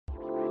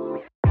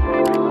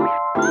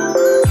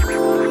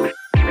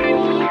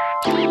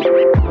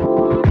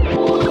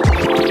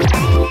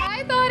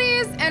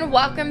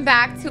welcome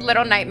back to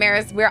Little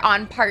Nightmares. We're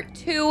on part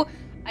 2.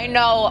 I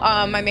know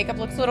my makeup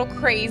looks a little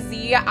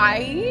crazy.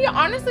 I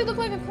honestly look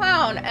like a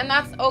clown, and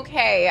that's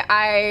okay.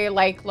 I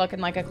like looking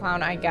like a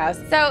clown, I guess.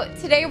 So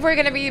today we're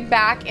gonna be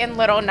back in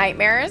Little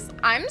Nightmares.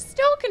 I'm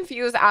still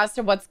confused as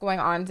to what's going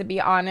on, to be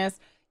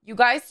honest. You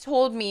guys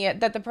told me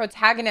that the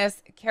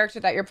protagonist character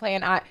that you're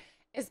playing at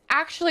is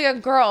actually a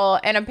girl,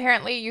 and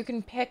apparently you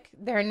can pick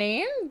their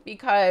name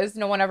because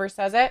no one ever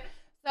says it.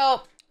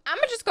 So I'm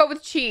gonna just go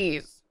with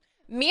Cheese.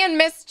 Me and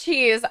Miss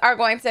Cheese are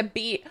going to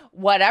beat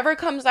whatever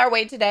comes our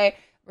way today.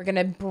 We're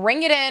gonna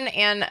bring it in,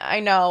 and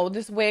I know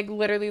this wig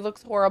literally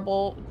looks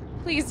horrible.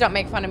 Please don't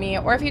make fun of me,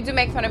 or if you do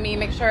make fun of me,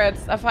 make sure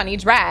it's a funny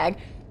drag,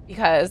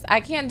 because I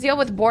can't deal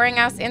with boring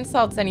ass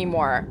insults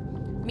anymore.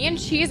 Me and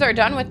Cheese are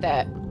done with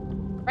it.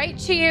 Right,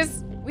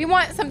 Cheese? We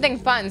want something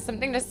fun,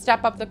 something to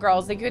step up the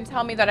girls. Like, you can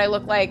tell me that I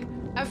look like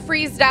a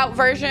freezed out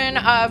version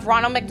of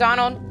Ronald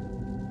McDonald,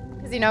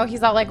 because, you know,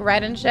 he's all like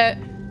red and shit.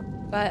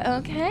 But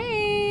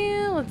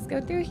okay, let's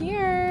go through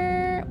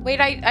here. Wait,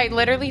 I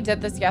literally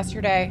did this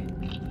yesterday.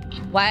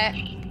 What?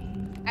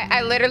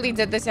 I literally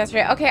did this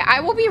yesterday. Okay, I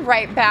will be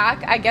right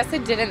back. I guess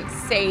it didn't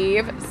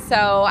save,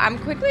 so I'm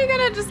quickly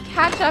gonna just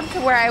catch up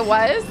to where I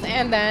was,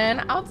 and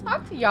then I'll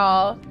talk to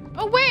y'all.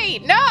 Oh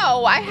wait,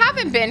 no, I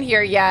haven't been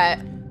here yet.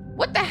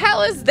 What the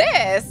hell is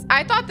this?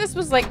 I thought this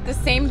was like the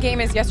same game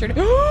as yesterday.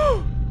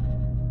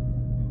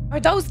 Are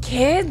those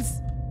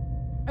kids?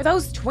 Are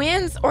those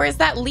twins, or is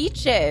that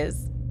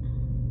leeches?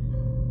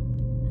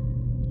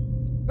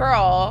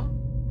 Girl,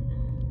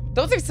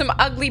 those are some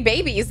ugly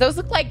babies. Those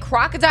look like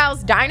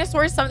crocodiles,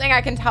 dinosaurs, something.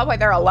 I can tell by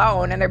they're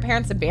alone and their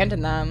parents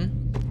abandoned them.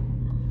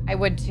 I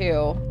would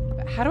too.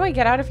 But how do I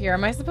get out of here?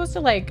 Am I supposed to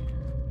like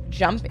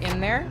jump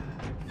in there?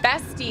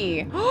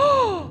 Bestie.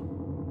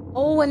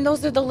 Oh, and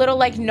those are the little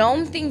like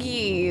gnome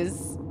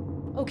thingies.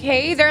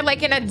 Okay, they're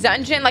like in a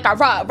dungeon, like a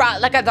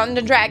like a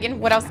dungeon dragon.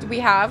 What else do we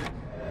have?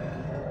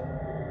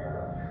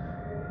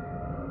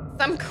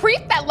 Some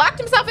creep that locked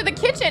himself in the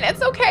kitchen.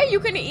 It's okay, you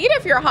can eat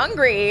if you're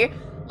hungry.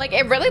 Like,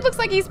 it really looks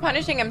like he's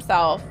punishing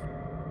himself.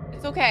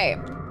 It's okay.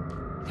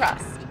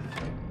 Trust.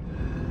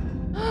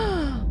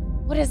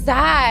 What is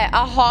that?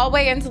 A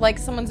hallway into like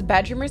someone's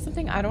bedroom or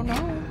something? I don't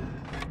know.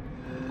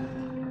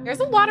 There's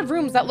a lot of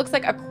rooms. That looks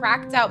like a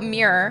cracked out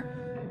mirror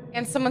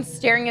and someone's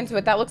staring into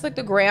it. That looks like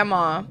the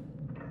grandma.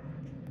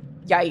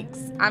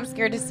 Yikes. I'm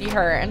scared to see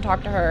her and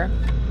talk to her.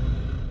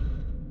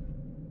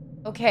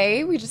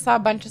 Okay, we just saw a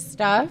bunch of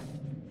stuff.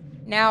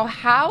 Now,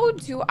 how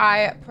do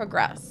I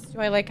progress? Do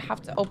I like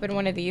have to open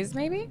one of these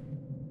maybe?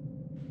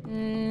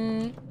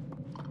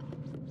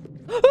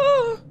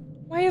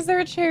 Why is there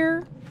a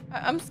chair?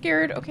 I'm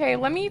scared. Okay,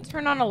 let me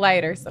turn on a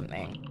light or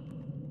something.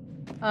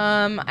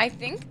 I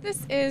think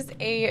this is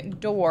a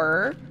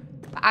door.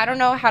 I don't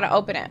know how to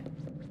open it.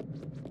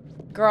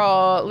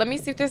 Girl, let me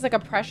see if there's like a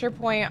pressure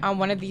point on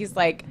one of these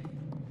like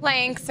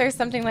planks or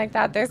something like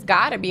that. There's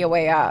gotta be a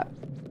way up.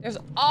 There's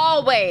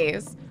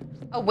always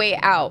a way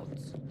out.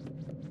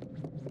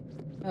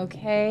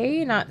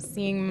 Okay, not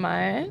seeing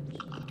much.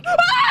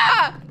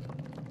 Ah!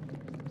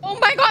 Oh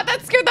my god,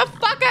 that scared the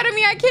fuck out of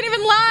me. I can't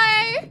even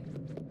lie.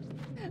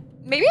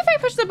 Maybe if I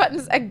push the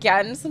buttons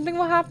again, something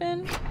will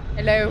happen.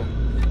 Hello.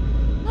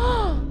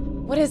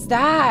 What is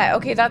that?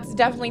 Okay, that's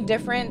definitely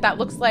different. That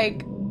looks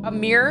like a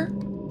mirror.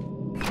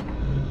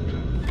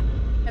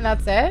 And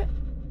that's it?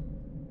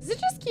 Does it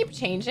just keep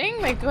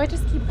changing? Like, do I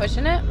just keep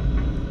pushing it?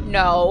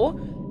 No,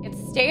 it's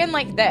staying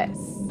like this.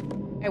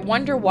 I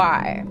wonder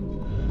why.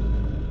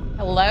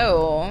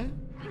 Hello.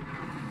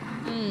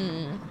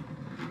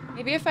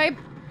 Maybe if I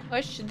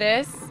push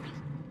this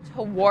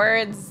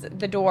towards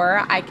the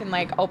door, I can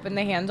like open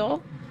the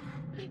handle.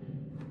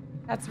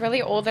 That's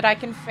really all that I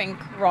can think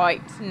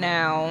right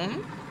now.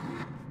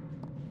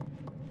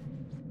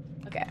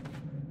 Okay.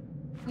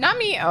 Not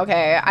me.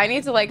 Okay, I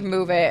need to like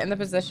move it in the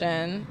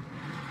position.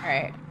 All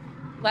right.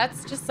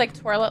 Let's just like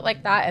twirl it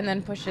like that and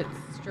then push it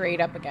straight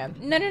up again.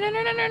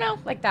 No.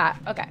 Like that.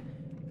 Okay.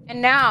 And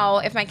now,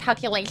 if my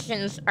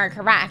calculations are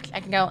correct, I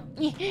can go,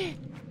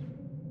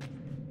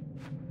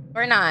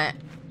 or not.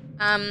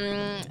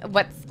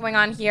 What's going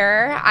on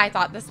here? I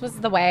thought this was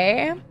the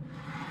way.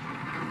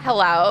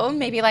 Hello,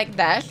 maybe like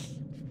this.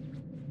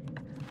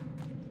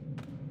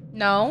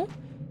 No?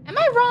 Am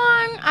I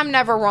wrong? I'm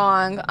never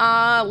wrong.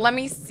 Let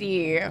me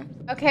see.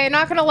 Okay,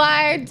 not gonna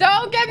lie,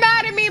 don't get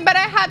mad at me, but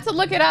I had to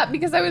look it up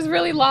because I was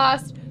really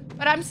lost.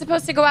 But I'm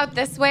supposed to go out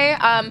this way.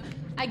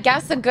 I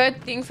guess a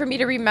good thing for me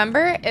to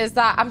remember is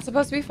that I'm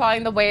supposed to be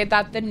following the way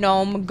that the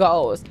gnome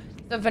goes.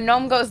 So if a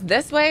gnome goes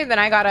this way, then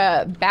I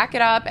gotta back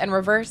it up and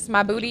reverse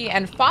my booty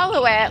and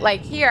follow it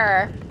like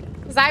here.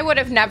 Because I would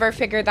have never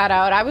figured that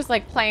out. I was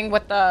like playing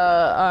with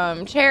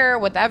the chair,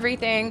 with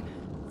everything.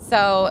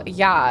 So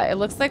yeah, it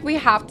looks like we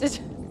have to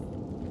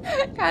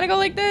kind of go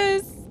like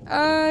this.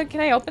 Can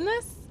I open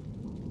this?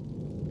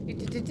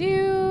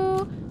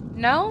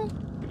 No?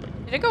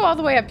 Did it go all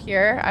the way up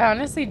here? I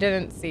honestly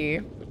didn't see.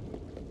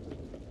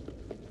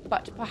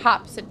 But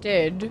perhaps it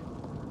did.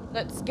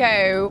 Let's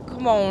go.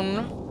 Come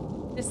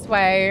on. This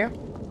way.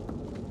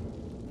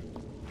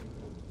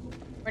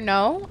 We're Or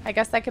no? I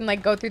guess I can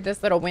like go through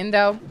this little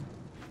window.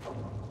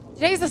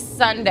 Today's a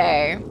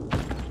Sunday,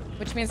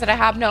 which means that I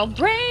have no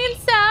brain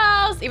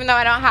cells, even though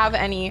I don't have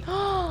any.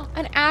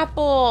 An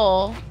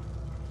apple.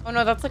 Oh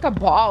no, that's like a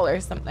ball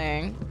or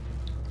something.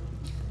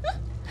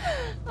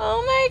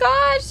 Oh my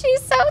gosh,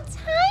 she's so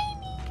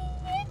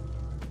tiny.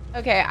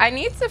 Okay, I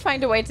need to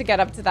find a way to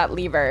get up to that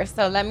lever.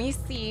 So let me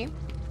see.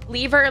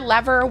 Lever,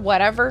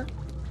 whatever.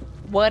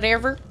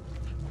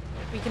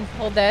 We can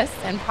pull this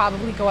and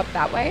probably go up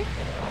that way.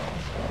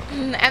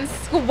 And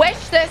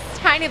squish this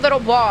tiny little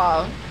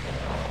ball.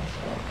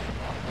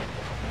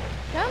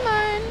 Come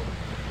on.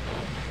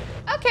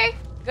 Okay,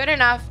 good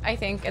enough, I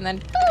think. And then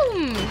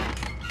boom.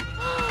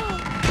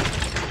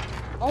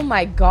 Oh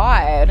my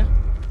god.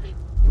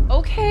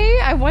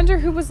 Okay, I wonder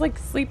who was like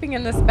sleeping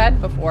in this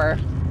bed before.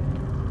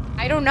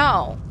 I don't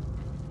know.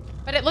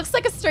 But it looks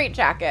like a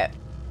straitjacket.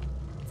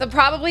 So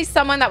probably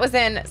someone that was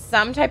in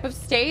some type of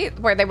state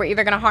where they were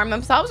either going to harm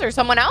themselves or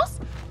someone else.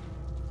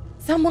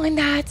 Someone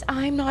that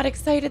I'm not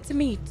excited to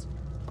meet.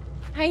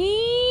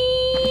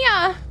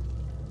 Hiya.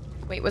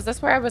 Wait, was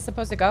this where I was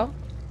supposed to go?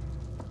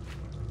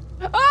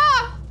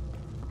 Ah!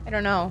 I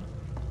don't know.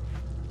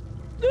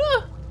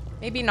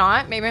 Maybe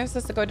not. Maybe I'm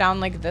supposed to go down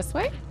like this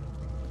way.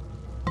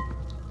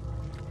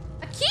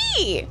 A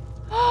key!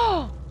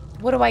 Oh,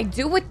 what do I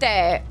do with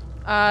it?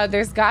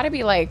 There's got to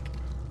be like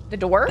the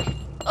door.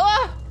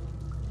 Oh,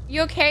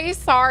 you okay?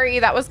 Sorry,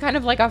 that was kind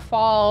of like a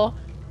fall.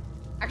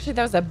 Actually,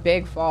 that was a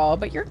big fall,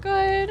 but you're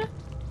good.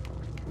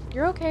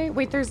 You're okay.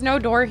 Wait, there's no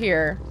door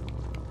here.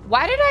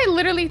 Why did I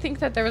literally think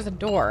that there was a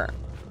door?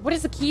 What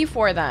is the key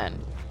for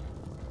then?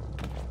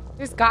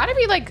 There's got to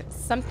be like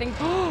something.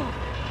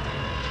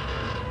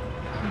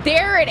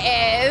 There it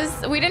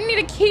is. We didn't need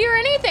a key or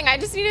anything. I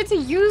just needed to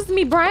use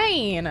me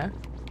brain.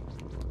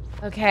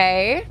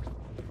 Okay.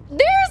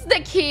 There's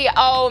the key.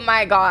 Oh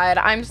my god.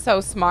 I'm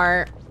so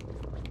smart.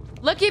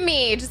 Look at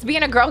me. Just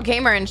being a girl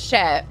gamer and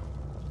shit.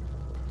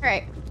 All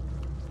right.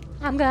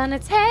 I'm gonna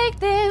take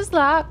this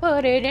lock,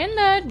 put it in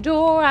the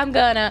door. I'm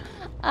gonna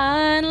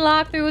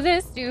unlock through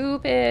this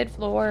stupid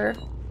floor.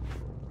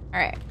 All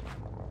right.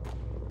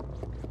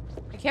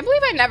 I can't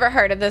believe I never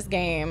heard of this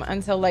game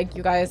until like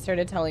you guys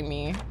started telling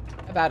me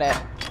about it.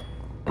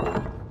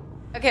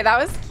 Okay, that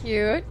was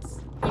cute.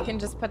 You can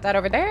just put that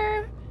over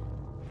there.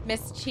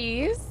 Miss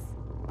Cheese.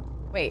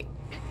 Wait,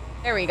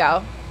 there we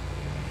go.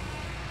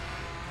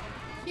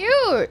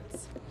 Cute.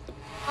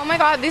 Oh my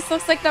god, this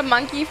looks like the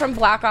monkey from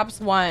Black Ops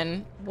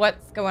 1.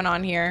 What's going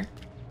on here?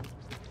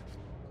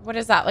 What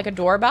is that, like a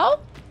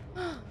doorbell?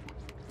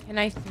 Can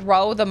I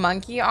throw the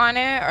monkey on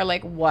it or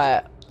like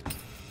what?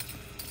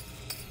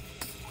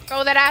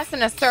 Throw that ass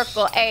in a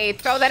circle, A.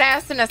 Throw that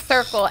ass in a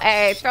circle,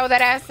 A. Throw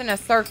that ass in a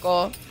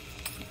circle.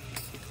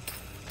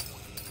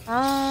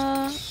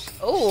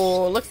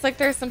 Oh, looks like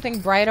there's something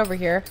bright over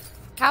here.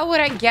 How would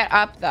I get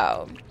up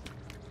though?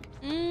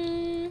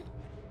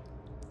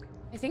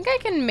 I think I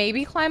can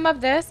maybe climb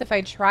up this if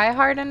I try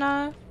hard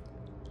enough.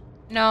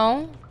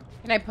 No.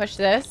 Can I push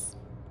this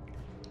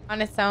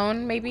on its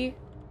own maybe?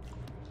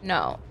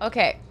 No.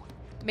 Okay.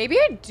 Maybe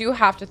I do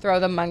have to throw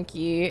the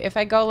monkey. If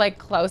I go like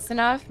close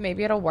enough,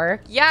 maybe it'll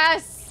work.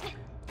 Yes!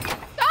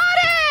 Got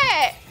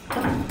it!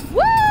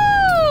 Woo!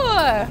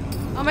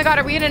 Oh my god,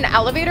 are we in an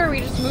elevator? Are we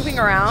just moving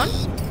around?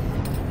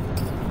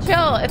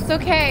 Chill, it's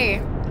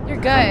okay. You're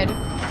good.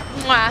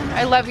 Mwah,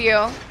 I love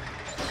you.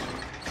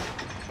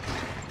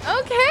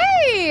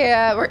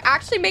 Okay, we're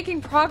actually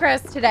making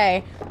progress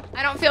today.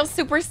 I don't feel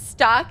super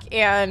stuck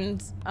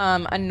and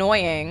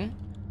annoying.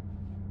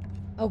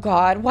 Oh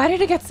god, why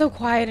did it get so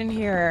quiet in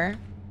here?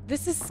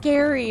 This is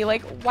scary.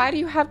 Like, why do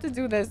you have to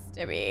do this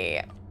to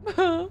me?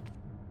 Can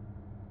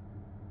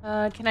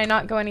I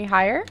not go any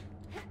higher?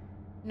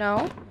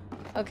 No?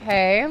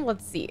 Okay,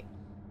 let's see.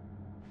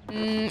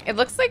 It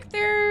looks like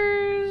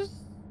there's...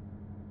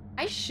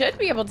 I should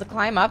be able to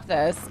climb up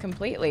this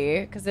completely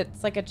because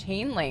it's like a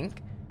chain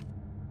link.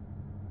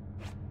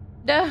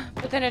 Duh,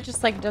 but then it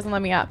just like doesn't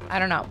let me up. I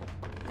don't know.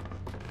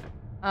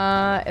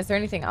 Is there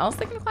anything else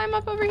I can climb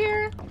up over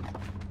here?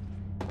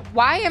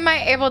 Why am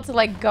I able to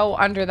like go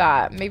under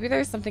that? Maybe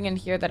there's something in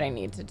here that I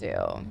need to do.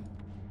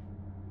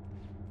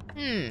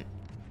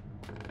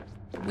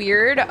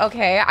 Weird.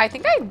 Okay, I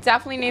think I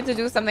definitely need to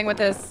do something with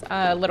this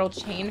little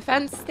chain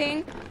fence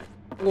thing.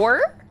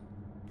 Or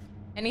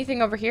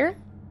anything over here?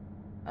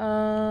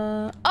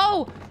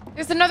 Oh,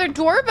 there's another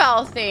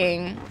doorbell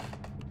thing.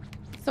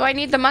 So I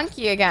need the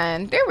monkey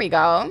again. There we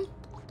go.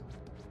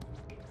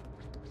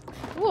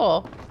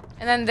 Cool.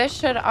 And then this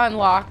should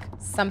unlock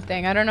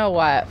something. I don't know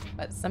what,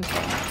 but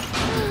something.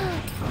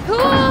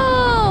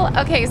 Cool.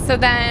 Okay, so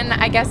then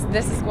I guess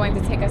this is going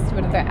to take us to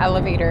another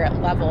elevator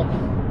level.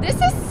 This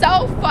is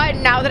so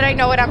fun now that I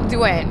know what I'm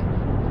doing.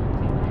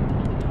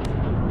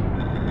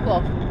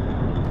 Cool.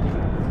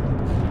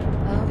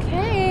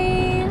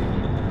 Okay.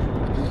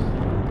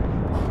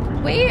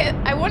 Wait,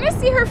 I want to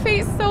see her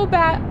face so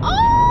bad.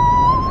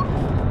 Oh!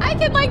 I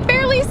can like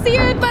barely see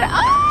it, but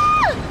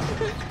ah!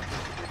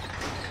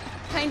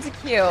 Kind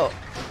of cute.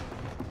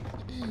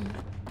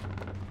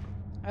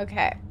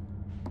 Okay.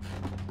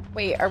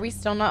 Wait, are we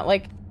still not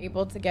like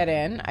able to get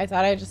in? I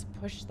thought I just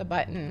pushed the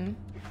button.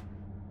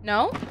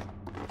 No?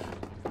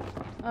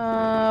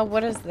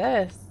 What is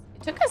this?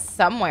 It took us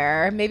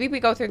somewhere. Maybe we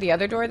go through the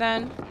other door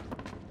then?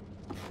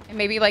 And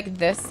maybe like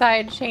this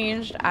side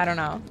changed? I don't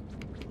know.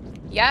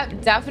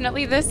 Yep,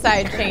 definitely this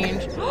side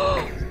changed.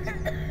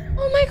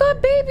 Oh my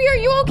god, baby, are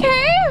you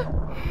okay?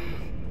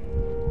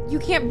 You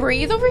can't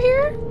breathe over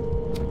here?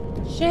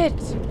 Shit.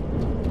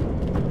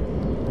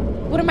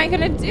 What am I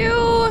gonna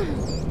do?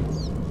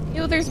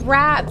 Ew, there's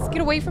rats.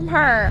 Get away from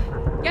her.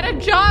 Get a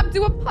job,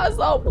 do a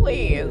puzzle,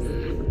 please.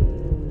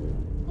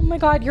 Oh my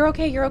god, you're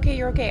okay, you're okay,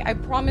 you're okay. I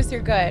promise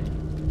you're good.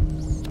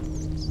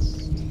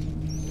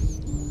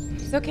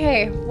 It's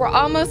okay. We're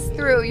almost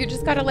through. You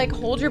just gotta like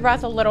hold your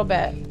breath a little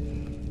bit.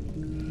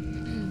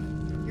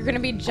 You're gonna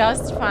be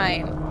just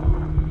fine.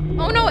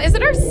 Oh no, is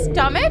it her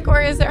stomach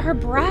or is it her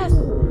breath?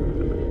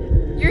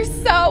 You're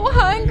so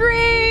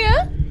hungry.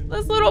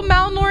 This little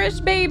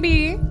malnourished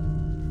baby.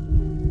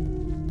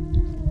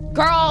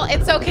 Girl,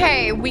 it's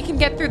okay. We can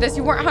get through this.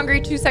 You weren't hungry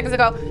 2 seconds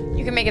ago.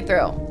 You can make it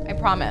through. I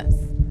promise.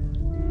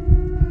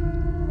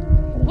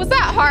 Was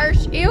that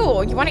harsh?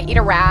 Ew, you want to eat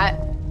a rat?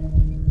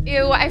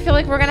 Ew, I feel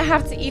like we're going to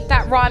have to eat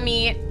that raw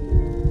meat.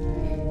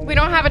 We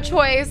don't have a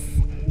choice.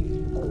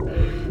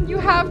 You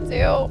have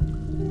to.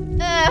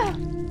 Ugh.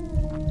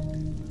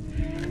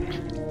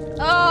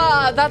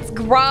 Oh, that's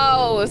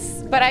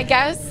gross. But I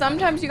guess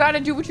sometimes you got to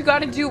do what you got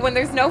to do when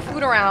there's no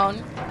food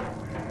around.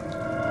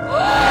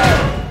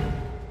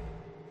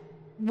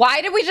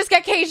 Why did we just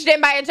get caged in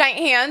by a giant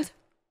hand?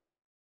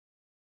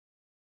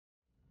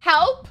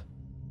 Help?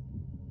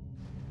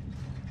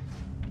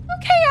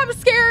 Okay, I'm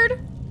scared.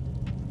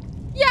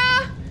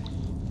 Yeah.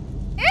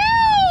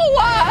 Ew!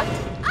 Ah!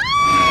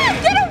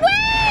 Get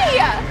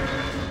away!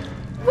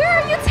 Where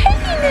are you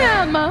taking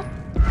him?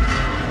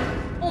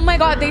 Oh my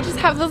god, they just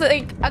have this,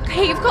 like a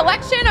cave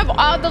collection of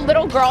all the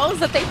little girls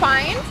that they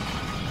find.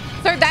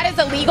 Sir, that is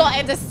illegal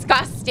and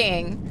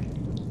disgusting.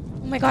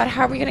 Oh my god,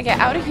 how are we gonna get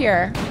out of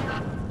here?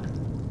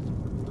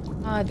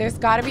 There's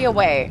gotta be a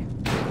way.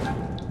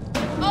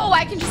 Oh,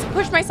 I can just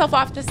push myself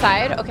off the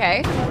side.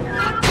 Okay.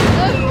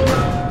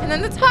 And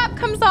then the top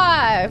comes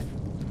off.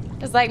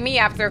 Just like me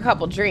after a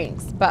couple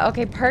drinks. But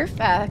okay,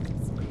 perfect.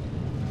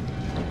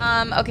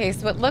 Okay,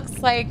 so it looks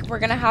like we're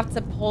gonna have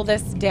to pull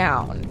this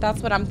down.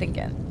 That's what I'm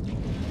thinking.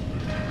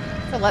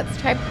 So let's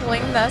try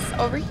pulling this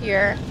over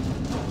here.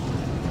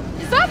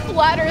 Is that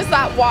blood or is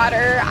that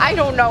water? I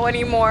don't know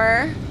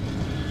anymore.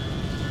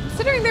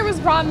 Considering there was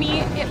raw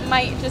meat, it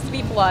might just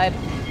be blood.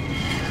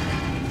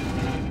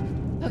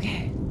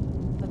 Okay,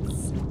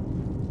 let's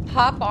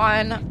hop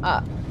on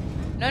up.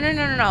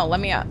 No, let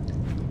me up.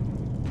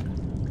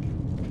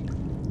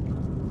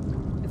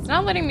 It's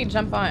not letting me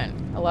jump on.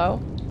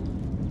 Hello?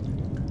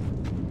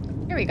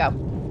 Here we go.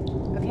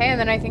 Okay, and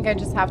then I think I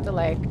just have to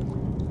like,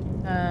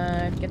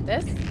 get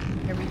this.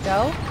 Here we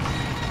go.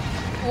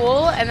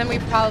 Cool, and then we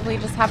probably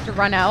just have to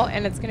run out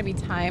and it's gonna be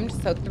timed.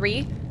 So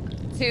 3,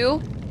 2,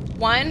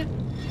 1,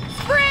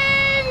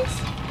 sprint!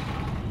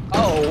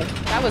 Oh,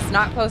 that was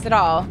not close at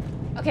all.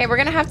 Okay, we're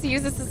gonna have to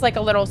use this as like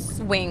a little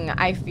swing,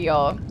 I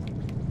feel.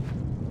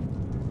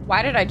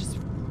 Why did I just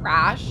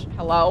crash?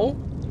 Hello?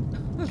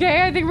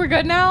 Okay, I think we're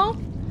good now.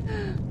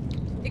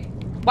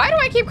 Why do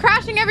I keep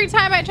crashing every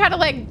time I try to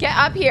like get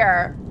up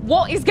here?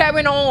 What is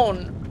going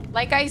on?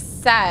 Like I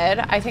said,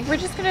 I think we're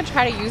just gonna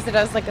try to use it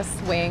as like a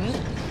swing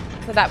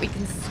so that we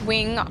can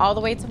swing all the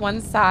way to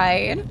one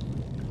side.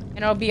 And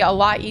it'll be a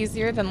lot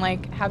easier than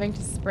like having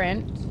to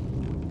sprint.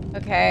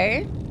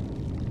 Okay.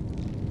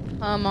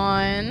 Come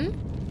on.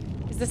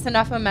 Is this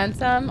enough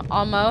momentum?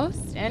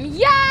 Almost. And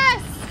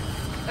yes!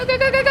 Go, go,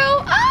 go, go,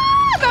 go.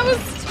 Ah, that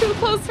was too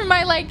close for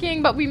my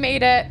liking, but we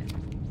made it.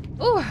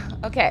 Ooh,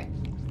 okay.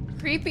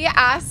 Creepy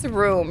ass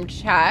room,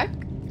 check.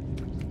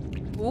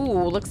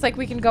 Ooh, looks like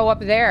we can go up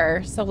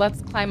there. So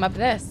let's climb up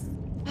this.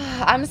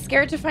 I'm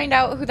scared to find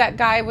out who that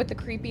guy with the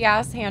creepy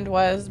ass hand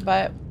was,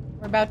 but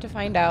we're about to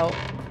find out.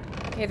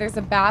 Okay, there's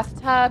a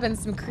bathtub and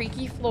some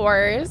creaky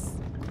floors.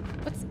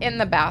 What's in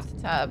the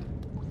bathtub?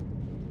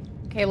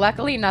 Okay,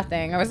 luckily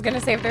nothing. I was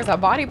gonna say if there's a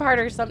body part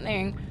or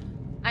something,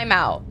 I'm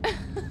out.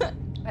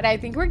 But I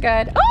think we're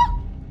good. Oh!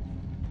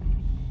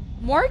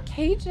 More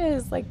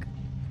cages, like...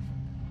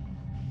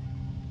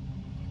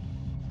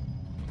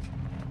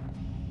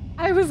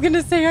 I was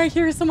gonna say I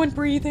hear someone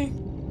breathing.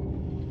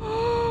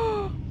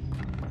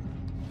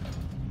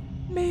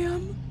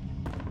 Ma'am.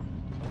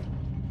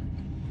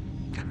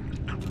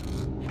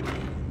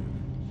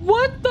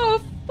 What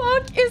the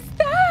fuck is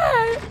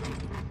that?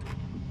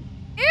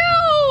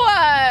 Ew!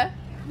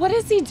 What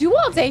does he do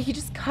all day? He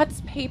just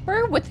cuts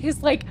paper with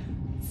his like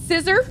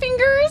scissor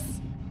fingers?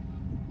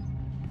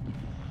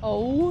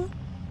 Oh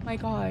my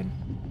god.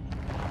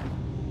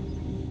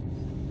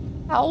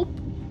 Help.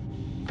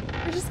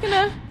 We're just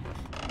gonna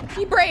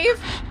be brave.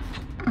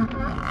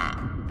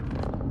 Ah!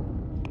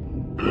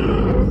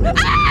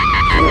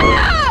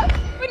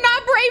 We're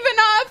not brave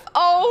enough.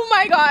 Oh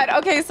my god.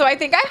 Okay, so I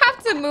think I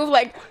have to move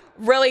like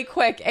really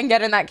quick and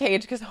get in that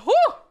cage because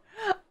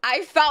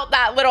I felt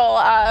that little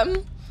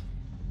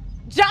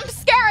Jump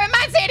scare in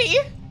my city.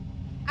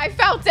 I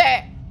felt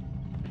it.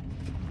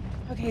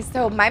 Okay,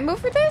 so my move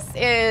for this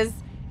is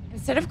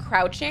instead of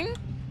crouching,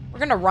 we're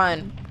gonna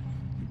run.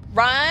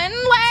 Run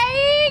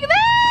like this.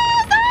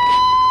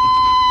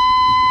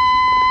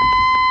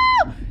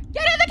 Oh!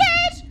 Get in the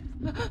cage.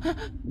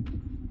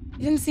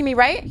 He didn't see me,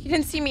 right? He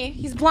didn't see me.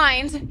 He's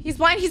blind. He's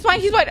blind. He's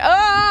blind. He's blind.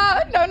 Oh,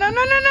 no, no,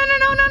 no, no, no, no,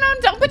 no, no, no.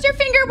 Don't put your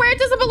finger where it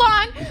doesn't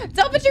belong.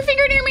 Don't put your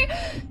finger near me.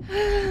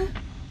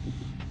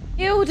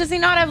 Ew, does he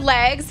not have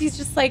legs? He's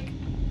just like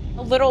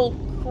a little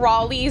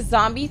crawly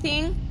zombie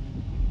thing.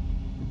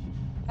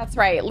 That's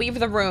right. Leave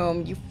the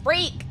room, you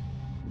freak.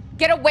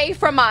 Get away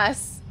from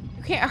us.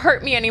 You can't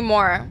hurt me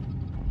anymore.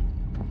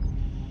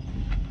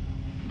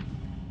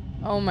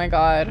 Oh my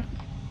God.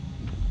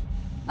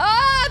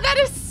 Oh, that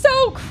is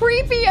so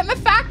creepy. And the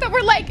fact that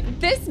we're like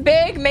this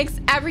big makes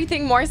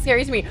everything more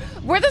scary to me.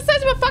 We're the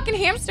size of a fucking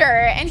hamster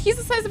and he's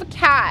the size of a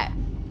cat.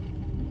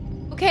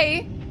 Okay?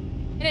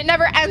 And it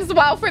never ends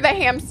well for the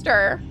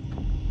hamster.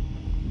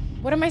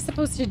 What am I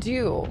supposed to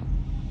do?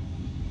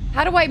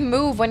 How do I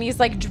move when he's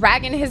like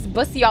dragging his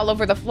pussy all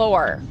over the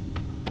floor?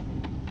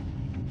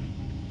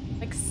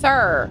 Like,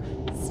 sir,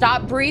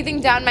 stop breathing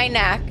down my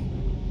neck.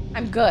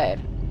 I'm good.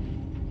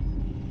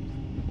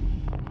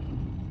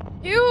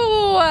 Ew.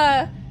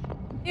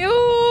 Ew.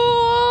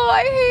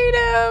 I hate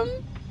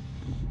him.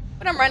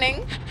 But I'm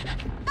running.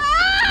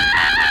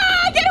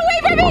 Ah! Get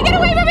away from me! Get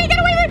away from me! Get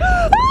away from me!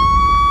 Ah!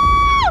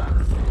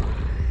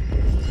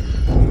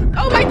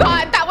 Oh my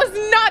God, that was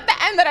not the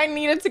end that I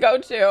needed to go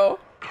to.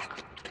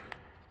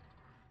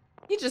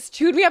 He just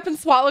chewed me up and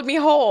swallowed me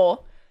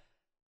whole.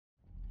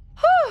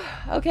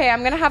 Okay,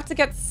 I'm gonna have to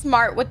get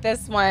smart with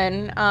this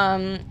one.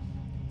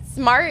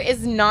 Smart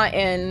is not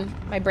in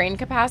my brain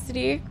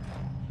capacity.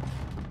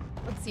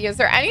 Let's see, is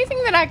there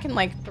anything that I can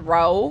like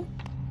throw?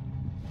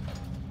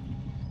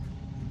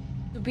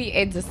 To be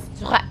a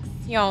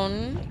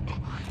distraction.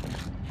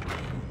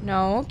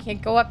 No,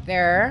 can't go up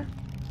there.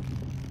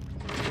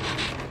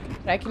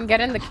 But I can get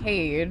in the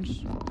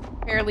cage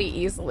fairly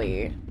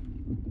easily.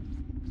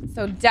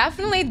 So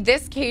definitely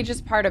this cage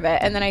is part of it.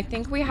 And then I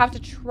think we have to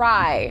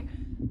try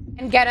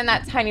and get in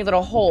that tiny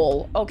little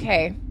hole.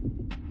 Okay.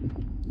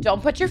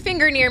 Don't put your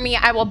finger near me.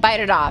 I will bite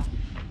it off.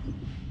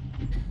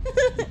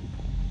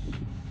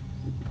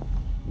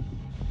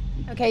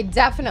 Okay,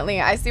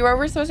 definitely. I see where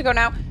we're supposed to go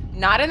now.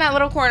 Not in that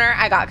little corner.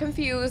 I got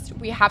confused.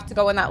 We have to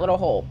go in that little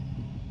hole.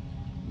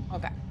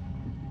 Okay.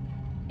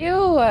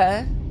 Ew.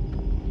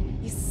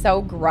 He's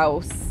so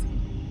gross.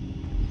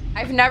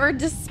 I've never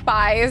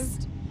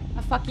despised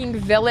a fucking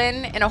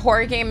villain in a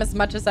horror game as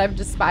much as I've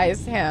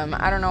despised him.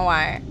 I don't know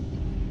why.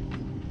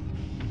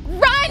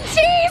 Run,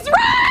 Cheese,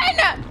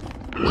 run!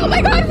 Oh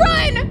my God,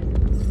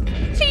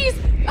 run! Cheese,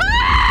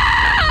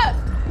 ah!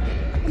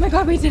 Oh my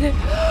God, we did it.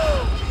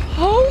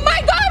 Oh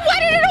my God, why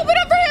did it open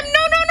up for him?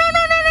 No, no, no,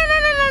 no, no, no, no,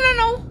 no, no,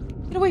 no.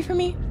 Get away from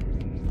me.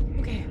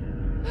 Okay.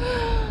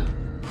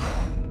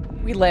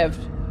 We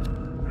lived.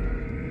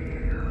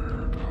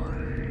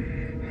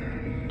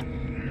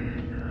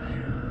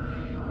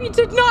 We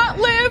did not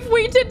live.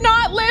 We did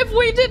not live.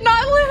 We did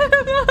not live.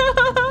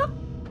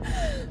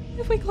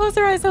 If we close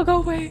our eyes, they'll go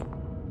away.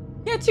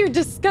 Get your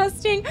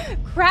disgusting,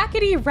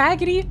 crackety,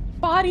 raggedy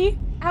body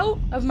out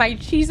of my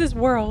Cheese's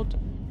world.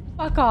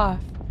 Fuck off,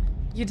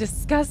 you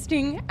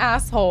disgusting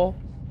asshole.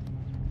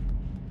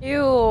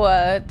 Ew,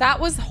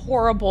 that was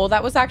horrible.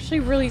 That was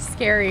actually really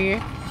scary.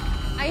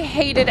 I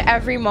hated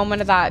every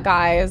moment of that,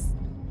 guys.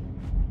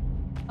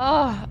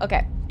 Oh,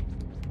 okay.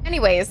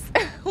 Anyways,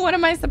 what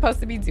am I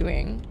supposed to be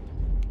doing?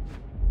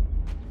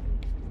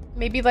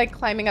 Maybe like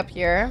climbing up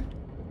here.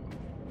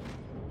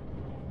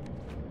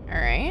 All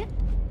right.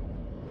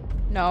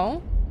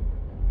 No.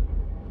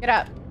 Get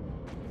up.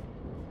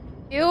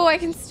 Ew, I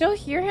can still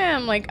hear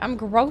him. Like, I'm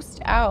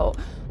grossed out.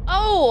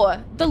 Oh,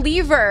 the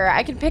lever.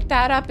 I can pick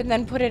that up and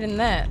then put it in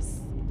this.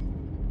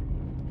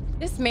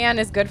 This man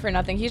is good for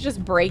nothing. He's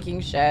just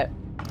breaking shit.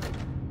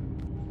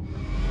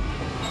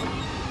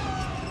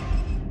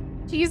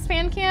 Cheese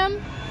fan cam?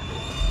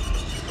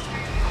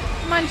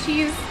 Come on,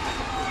 Cheese.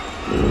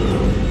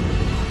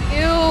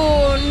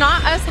 Ew,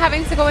 not us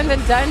having to go in the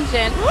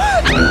dungeon.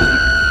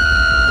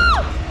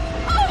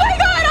 Oh my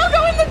God, I'll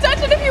go in the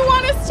dungeon if you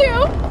want us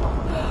to.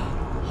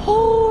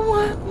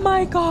 Oh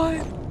my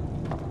God.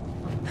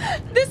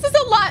 This is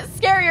a lot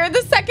scarier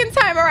the second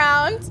time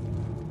around.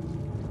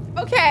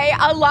 Okay,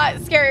 a lot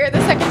scarier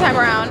the second time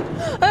around.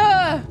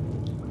 Oh,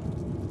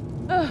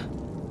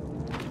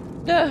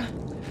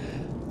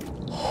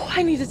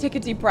 I need to take a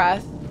deep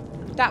breath.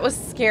 That was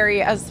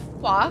scary as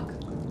fuck.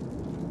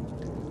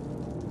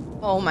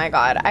 Oh my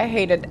God, I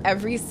hated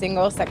every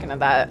single second of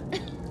that.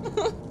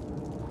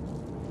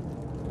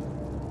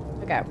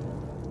 Okay.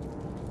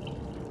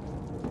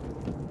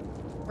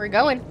 We're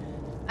going.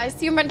 I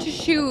see a bunch of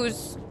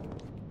shoes.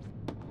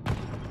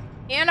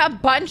 And a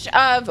bunch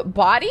of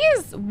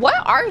bodies?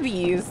 What are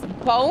these?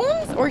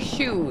 Bones or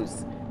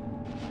shoes?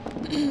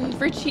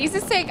 For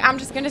Cheese's sake, I'm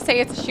just gonna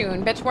say it's a shoe.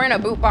 Bitch, we're in a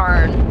boot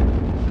barn.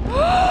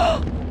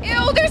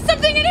 Ew, there's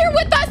something in here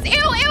with us. Ew,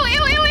 ew,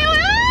 ew, ew, ew.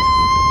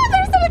 Ah,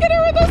 there's something in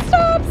here with my God,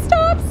 stop,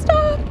 stop,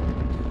 stop.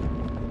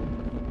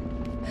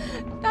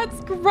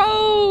 That's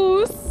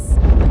gross.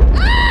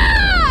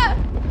 Ah!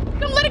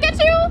 Don't let it get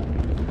you.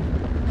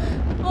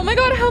 Oh my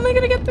God, how am I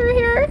gonna get through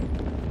here?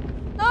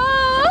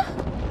 Ah!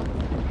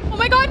 Oh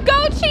my God,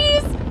 go,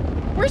 cheese.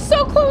 We're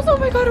so close. Oh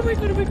my God, oh my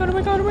God, oh my God, oh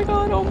my God, oh my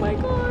God, oh my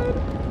God.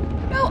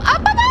 Go up,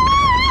 up, up.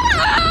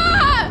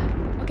 Ah!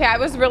 Okay, I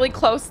was really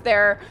close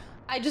there.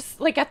 I just,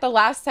 like, at the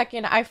last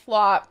second, I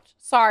flopped.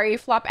 Sorry,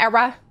 flop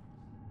error.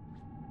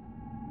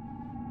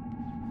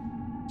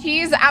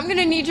 Cheese, I'm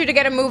gonna need you to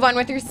get a move on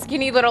with your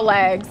skinny little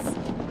legs.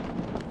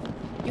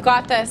 You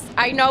got this.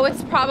 I know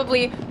it's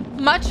probably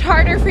much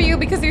harder for you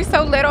because you're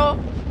so little,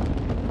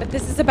 but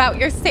this is about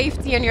your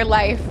safety and your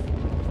life.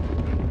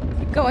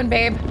 Keep going,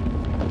 babe.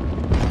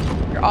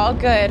 You're all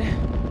good.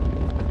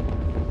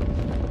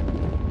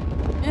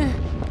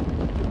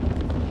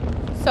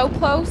 So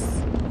close.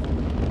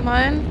 Come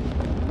on.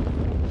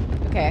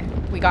 Okay,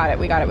 we got it,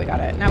 we got it, we got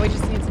it. Now we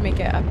just need to make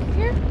it up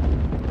here.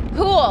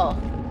 Cool.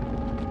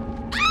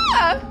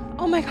 Ah!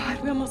 Oh my God,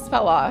 we almost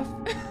fell off.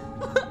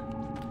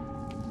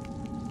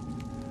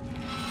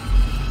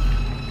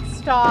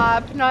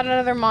 Stop, not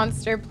another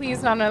monster.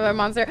 Please, not another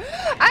monster.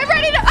 I'm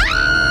ready to,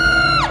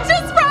 ah!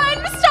 Just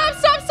run, stop,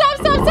 stop, stop,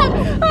 stop, stop.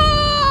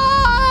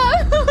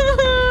 Ah!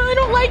 I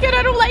don't like it,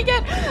 I don't like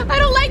it. I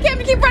don't like him,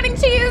 keep running,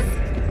 cheese.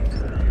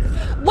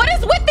 What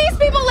is with these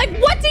people? Like,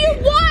 what do you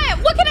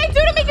want? What can I do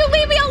to make you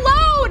leave me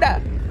alone?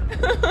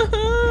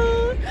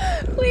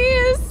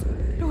 Please.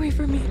 Get away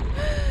from me.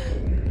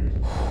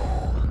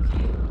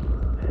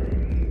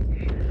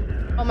 Okay.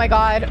 Oh my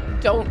God.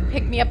 Don't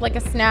pick me up like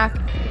a snack.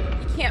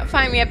 You can't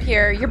find me up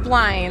here. You're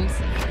blind.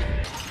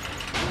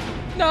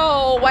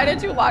 No. Why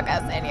did you lock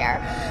us in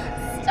here?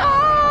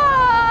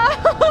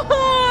 Stop.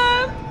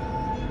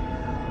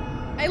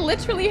 I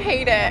literally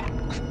hate it.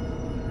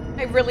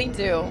 I really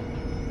do.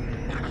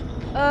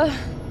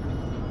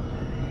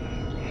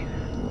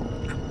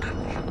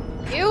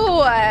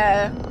 Ew.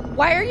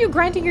 Why are you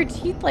grinding your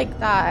teeth like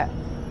that?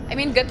 I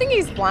mean, good thing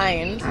he's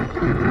blind.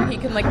 He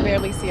can, like,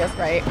 barely see us,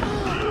 right?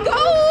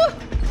 Go!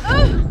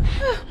 Ah!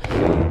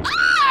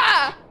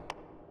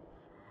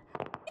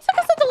 He took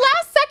us at the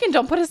last second.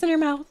 Don't put us in your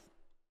mouth.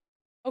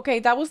 Okay,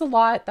 that was a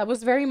lot. That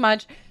was very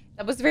much.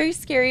 That was very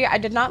scary. I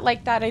did not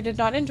like that. I did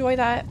not enjoy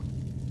that.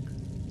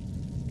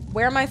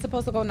 Where am I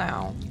supposed to go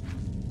now?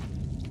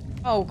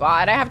 Oh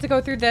God, I have to go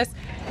through this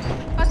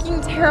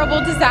fucking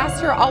terrible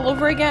disaster all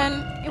over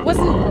again. It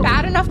wasn't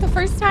bad enough the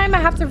first time. I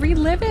have to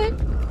relive it.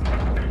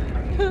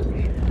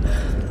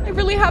 I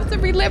really have to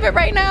relive it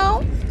right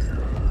now.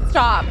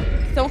 Stop.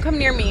 Don't come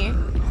near me.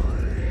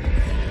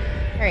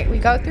 All right, we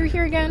go through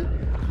here again.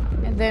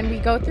 And then we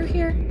go through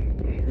here.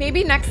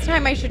 Maybe next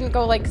time I shouldn't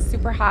go like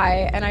super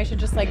high and I should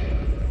just like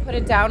put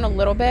it down a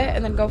little bit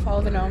and then go follow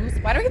the gnomes.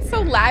 Why do I get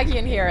so laggy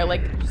in here?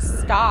 Like,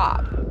 just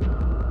stop.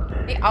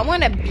 They all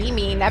want to be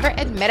me, never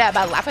admit it,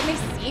 but laugh when they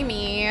see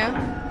me.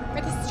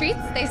 For the streets,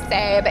 they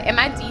say, but in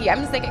my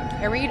DMs, they get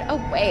carried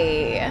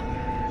away.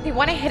 They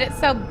want to hit it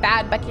so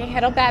bad, but can't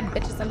handle bad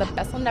bitches, and the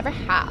best will never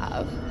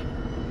have.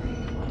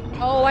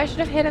 Oh, I should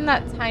have hidden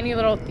that tiny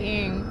little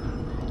thing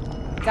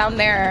down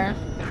there.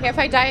 Okay, if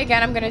I die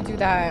again, I'm going to do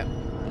that.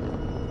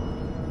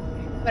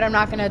 But I'm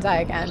not going to die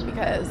again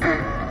because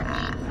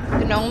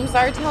the gnomes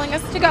are telling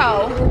us to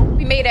go.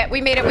 We made it. We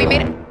made it. We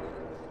made it.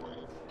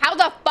 How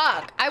the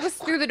fuck? I was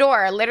through the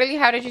door. Literally,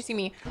 how did you see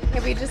me? Okay,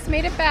 we just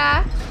made it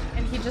back,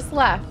 and he just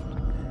left.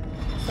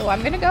 So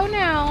I'm gonna go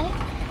now.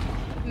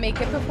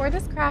 Make it before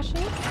this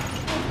crashes.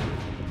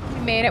 We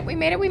made it. We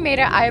made it. We made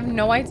it. I have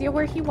no idea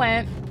where he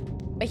went,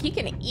 but he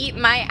can eat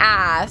my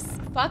ass.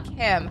 Fuck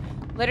him.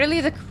 Literally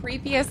the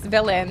creepiest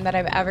villain that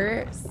I've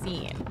ever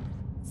seen.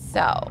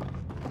 So,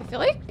 I feel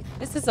like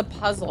this is a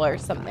puzzle or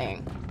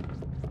something.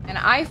 And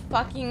I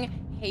fucking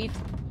hate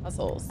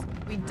puzzles.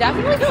 We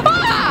definitely...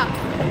 Ah!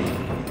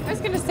 I was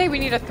gonna say we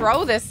need to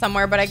throw this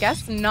somewhere, but I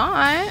guess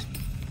not.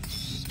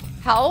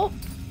 Help?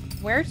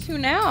 Where to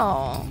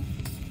now?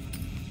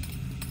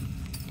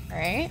 All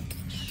right.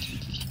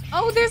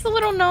 Oh, there's a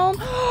little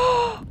gnome.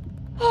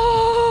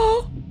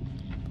 Oh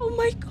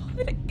my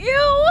God.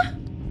 Ew.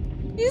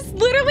 He's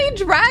literally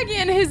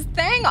dragging his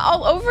thing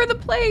all over the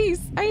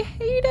place. I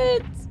hate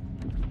it.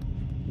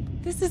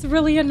 This is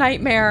really a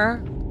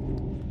nightmare.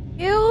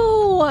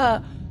 Ew.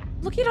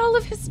 Look at all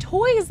of his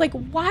toys. Like,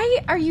 why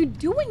are you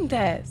doing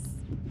this?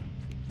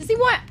 Does he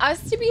want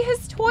us to be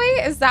his toy?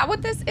 Is that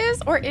what this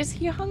is? Or is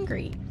he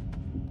hungry?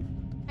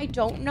 I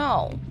don't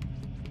know.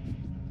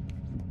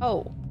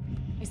 Oh,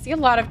 I see a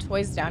lot of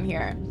toys down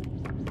here.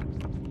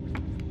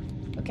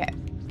 Okay.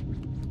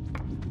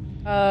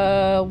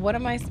 What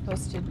am I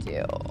supposed to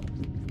do?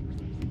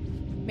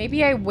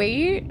 Maybe I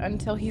wait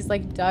until he's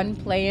like done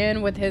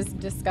playing with his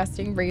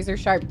disgusting razor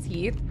sharp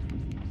teeth.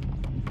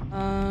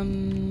 Oh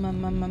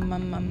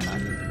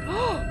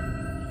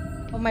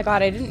my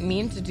God, I didn't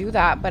mean to do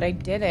that, but I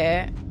did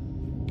it.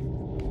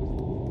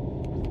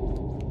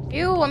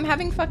 Ew, I'm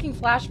having fucking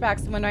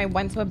flashbacks when I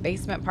went to a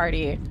basement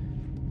party.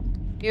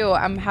 Ew,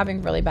 I'm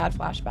having really bad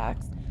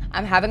flashbacks.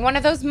 I'm having one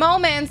of those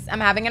moments. I'm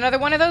having another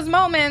one of those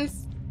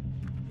moments.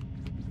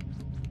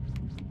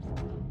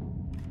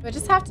 Do I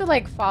just have to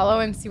like follow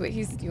and see what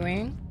he's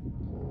doing?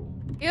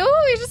 Ew,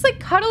 he's just like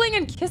cuddling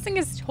and kissing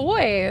his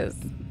toys.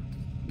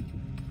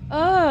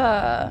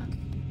 I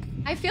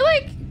feel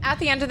like at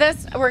the end of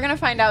this, we're gonna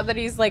find out that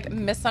he's like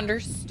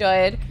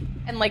misunderstood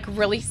and like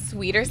really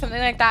sweet or something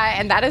like that.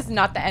 And that is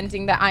not the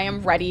ending that I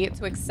am ready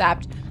to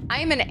accept.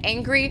 I am an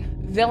angry,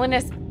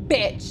 villainous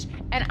bitch.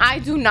 And I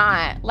do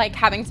not like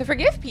having to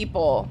forgive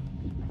people.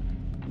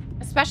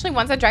 Especially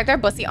ones that drag their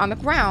pussy on the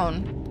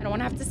ground. I don't want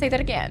to have to say that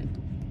again.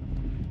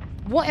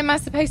 What am I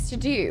supposed to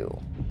do?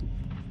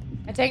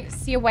 I don't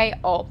see a way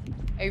up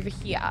over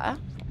here.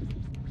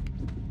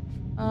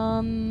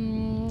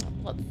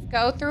 Let's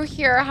go through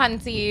here,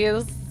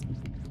 hunties.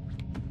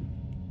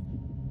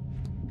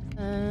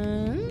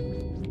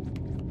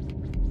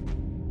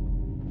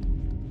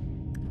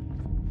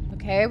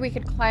 Okay, we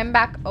could climb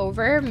back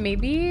over.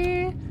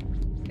 Maybe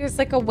there's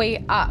like a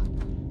way up.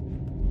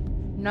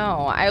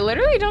 No, I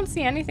literally don't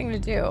see anything to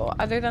do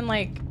other than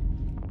like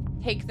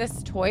take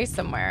this toy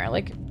somewhere.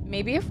 Like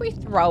maybe if we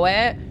throw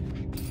it,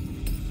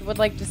 it would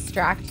like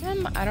distract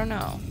him. I don't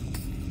know.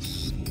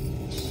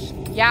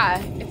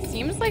 Yeah, it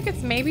seems like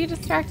it's maybe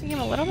distracting him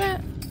a little bit.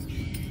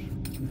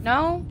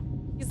 No,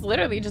 he's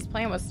literally just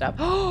playing with stuff.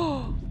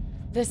 Oh,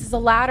 this is a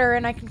ladder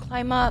and I can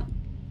climb up.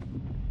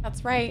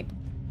 That's right.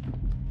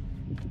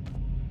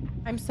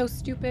 I'm so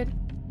stupid.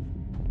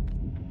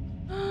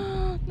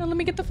 Now let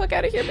me get the fuck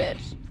out of here,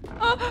 bitch.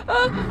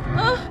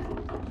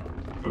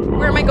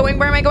 Where am I going?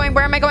 Where am I going?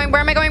 Where am I going? Where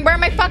am I going? Where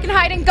am I fucking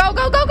hiding? Go,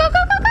 go, go, go, go, go,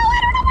 go.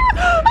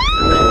 I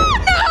don't know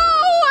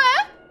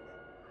where.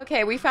 No!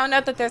 Okay, we found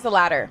out that there's a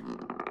ladder.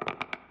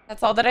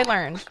 That's all that I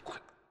learned.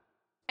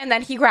 And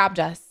then he grabbed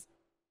us.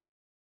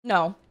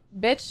 No.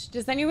 Bitch,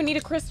 does anyone need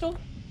a crystal?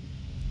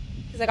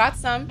 Because I got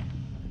some.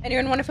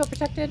 Anyone want to feel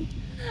protected?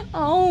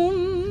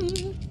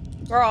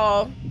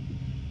 Girl.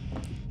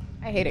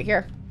 I hate it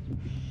here.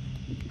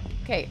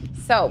 Okay,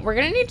 so we're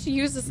gonna need to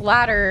use this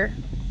ladder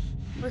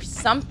for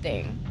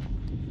something.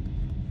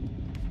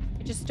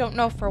 I just don't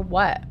know for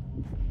what.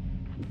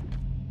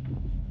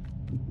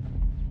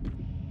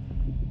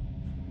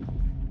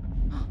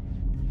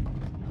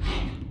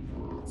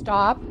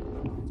 Stop.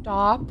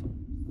 Stop.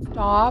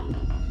 Stop.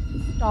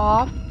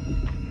 Stop.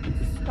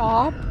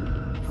 Stop.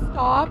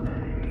 Stop.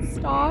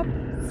 Stop.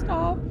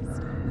 Stop.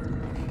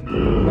 Oh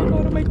my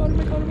god, oh my god, oh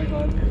my god, oh my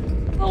god.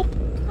 Help.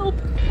 Help.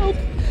 Help.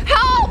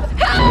 Help!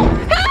 Help!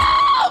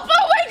 Help!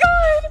 Oh my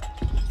god!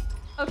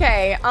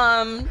 Okay,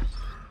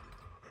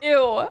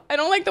 ew. I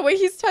don't like the way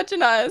he's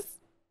touching us.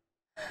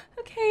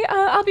 Okay,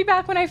 I'll be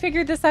back when I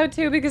figured this out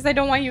too, because I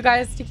don't want you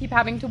guys to keep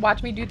having to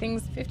watch me do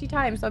things 50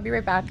 times, so I'll be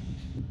right back.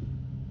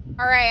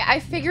 All right, I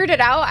figured it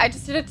out. I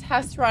just did a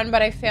test run,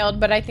 but I failed,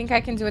 but I think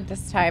I can do it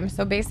this time.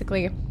 So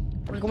basically,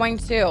 we're going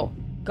to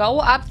go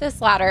up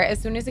this ladder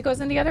as soon as it goes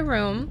in the other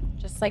room,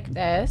 just like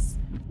this.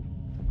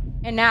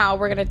 And now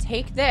we're gonna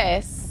take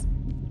this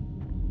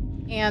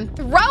and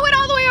throw it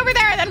all the way over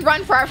there and then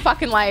run for our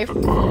fucking life,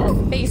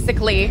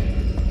 basically.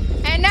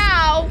 And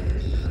now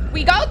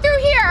we go through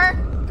here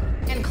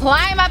and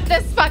climb up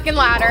this fucking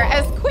ladder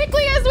as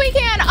quickly as we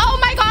can. Oh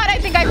my god, I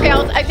think I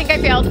failed. I think I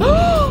failed.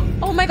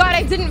 Oh my god,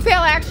 I didn't fail.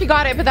 I actually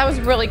got it, but that was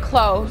really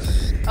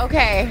close.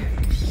 Okay.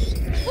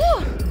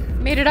 Whew.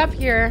 Made it up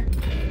here.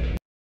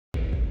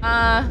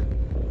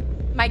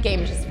 My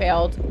game just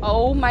failed.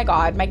 Oh my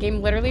god, my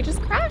game literally just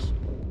crashed.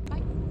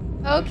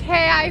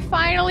 Okay, I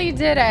finally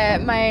did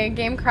it. My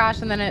game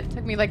crashed and then it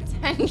took me like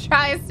 10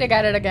 tries to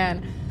get it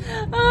again.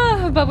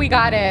 But we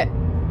got it.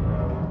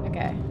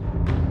 Okay.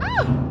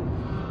 Oh,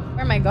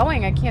 where am I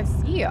going? I can't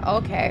see.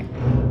 Okay.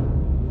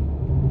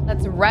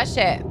 Let's rush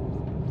it.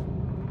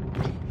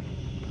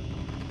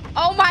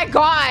 Oh my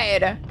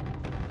god.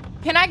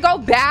 Can I go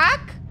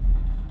back?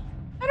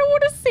 I don't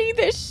want to see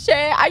this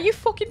shit. Are you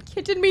fucking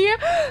kidding me?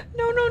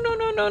 No, no, no,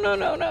 no, no, no,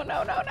 no, no, no,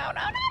 no, no, no,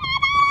 no.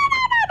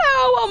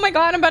 Oh my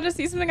god, I'm about to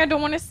see something I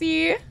don't want to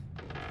see.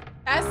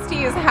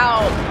 Besties,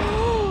 help.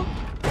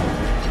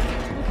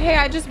 Okay,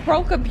 I just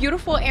broke a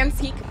beautiful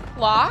antique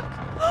clock.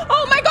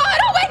 Oh my god,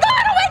 oh my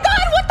god, oh my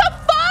god, what the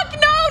fuck?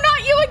 No,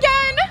 not you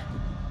again.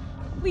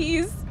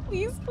 Please,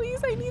 please,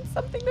 please, I need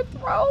something to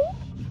throw.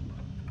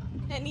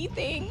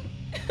 Anything.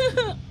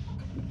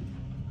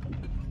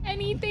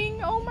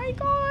 Anything, oh my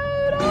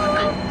god.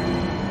 Oh.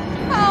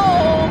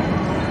 Help.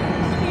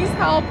 Please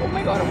help, oh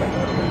my god, oh my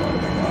god, oh my god,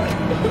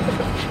 oh my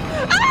god.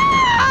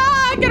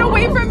 Ah! Get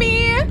away from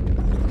me!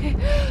 Okay.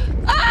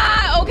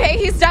 Ah! Okay,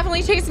 he's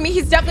definitely chasing me.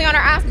 He's definitely on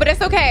our ass, but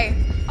it's okay.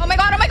 Oh my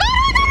god, oh my god!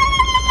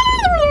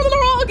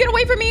 Get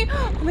away from me!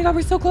 Oh my god,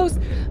 we're so close.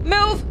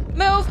 Move,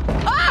 move.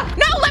 Ah!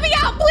 No, let me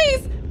out,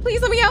 please!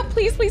 Please let me out,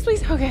 please, please,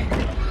 please. Okay.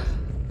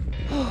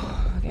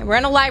 Okay, we're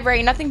in a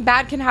library. Nothing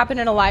bad can happen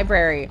in a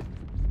library.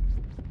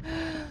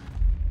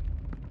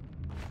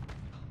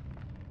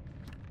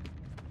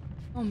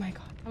 Oh my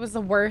god, that was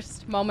the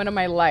worst moment of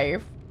my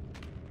life.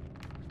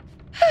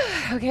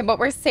 Okay, but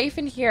we're safe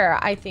in here,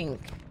 I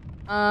think.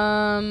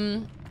 Let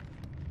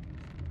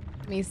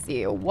me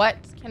see. What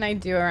can I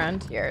do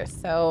around here?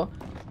 So,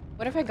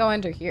 what if I go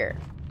under here?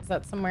 Is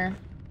that somewhere?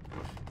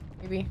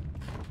 Maybe.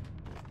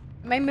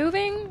 Am I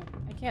moving?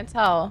 I can't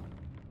tell.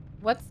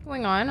 What's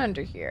going on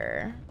under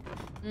here?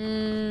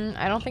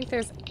 I don't think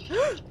there's...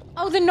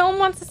 Oh, the gnome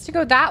wants us to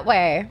go that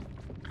way.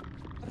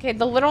 Okay,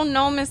 the little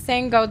gnome is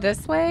saying go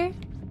this way.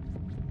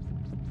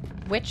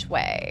 Which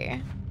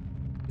way?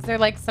 Is there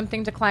like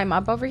something to climb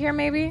up over here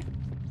maybe?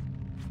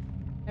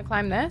 Can I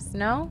climb this?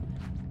 No?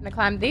 Can I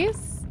climb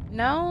these?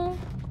 No?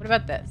 What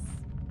about this?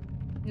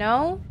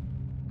 No?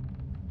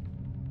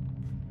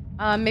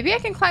 Maybe I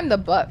can climb the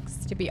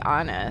books, to be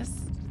honest.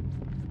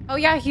 Oh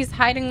yeah, he's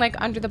hiding like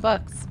under the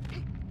books.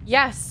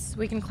 Yes,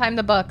 we can climb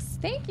the books.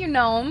 Thank you,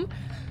 gnome.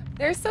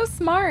 They're so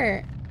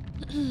smart.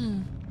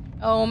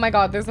 Oh my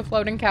god, there's a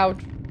floating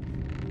couch.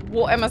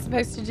 What am I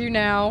supposed to do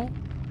now?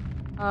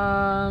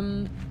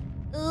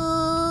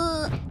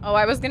 Oh,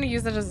 I was gonna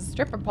use it as a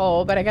stripper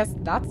pole, but I guess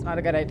that's not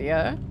a good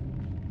idea.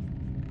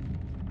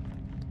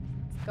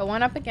 Let's go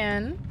on up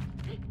again.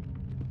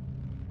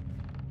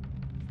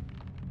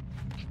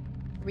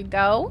 Here we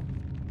go.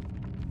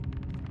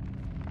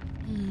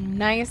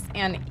 Nice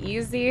and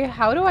easy.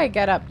 How do I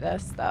get up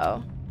this,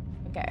 though?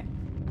 Okay.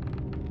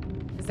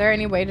 Is there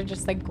any way to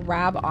just, like,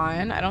 grab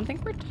on? I don't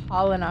think we're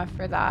tall enough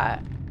for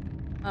that.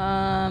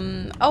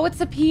 Oh, it's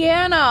a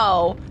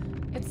piano.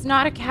 It's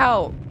not a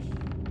couch.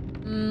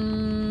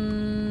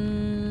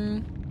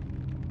 Can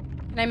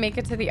I make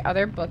it to the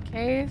other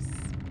bookcase?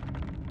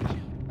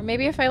 Or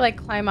maybe if I, like,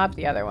 climb up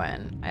the other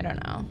one. I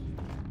don't know.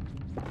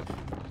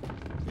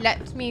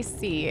 Let me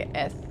see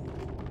if...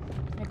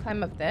 Can I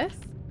climb up this?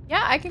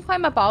 Yeah, I can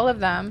climb up all of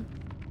them.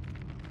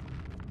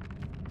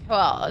 Cool.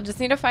 I just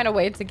need to find a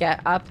way to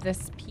get up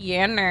this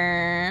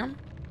piano.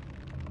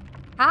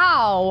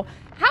 How?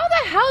 How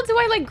the hell do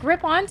I, like,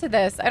 grip onto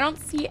this? I don't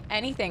see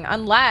anything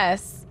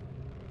unless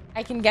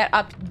I can get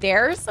up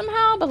there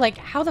somehow. But, like,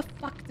 how the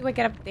fuck do I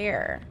get up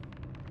there?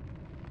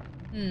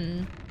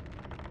 Ooh,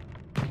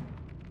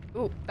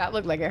 that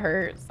looked like it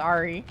hurt.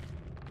 Sorry.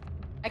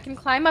 I can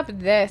climb up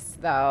this,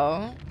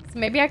 though. So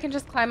maybe I can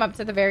just climb up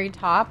to the very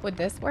top. Would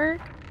this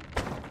work?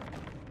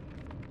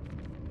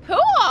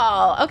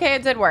 Cool. Okay,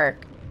 it did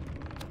work.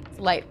 Let's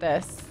light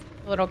this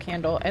little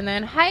candle. And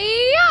then,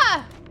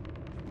 hiya!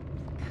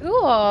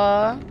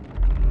 Cool.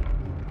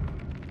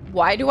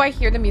 Why do I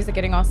hear the music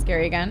getting all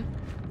scary again?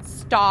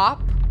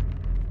 Stop.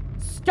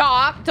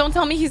 Stop. Don't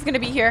tell me he's going to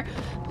be here.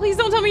 Please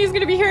don't tell me he's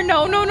going to be here.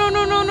 No, no, no,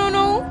 no, no, no,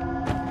 no.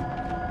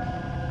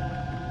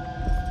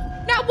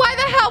 Now, why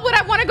the hell would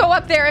I want to go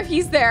up there if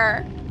he's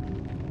there?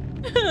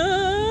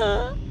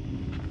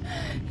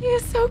 He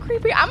is so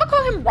creepy. I'm going to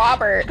call him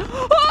Robert.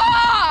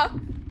 Ah!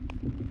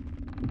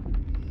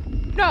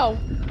 No.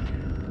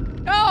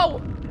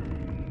 No.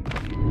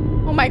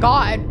 Oh, my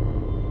God.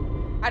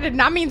 I did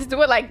not mean to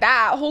do it like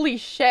that. Holy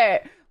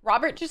shit.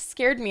 Robert just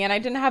scared me and I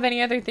didn't have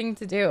any other thing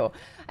to do.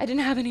 I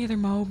didn't have any other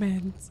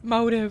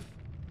motive.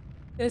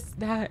 This,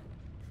 that.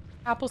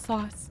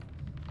 Applesauce.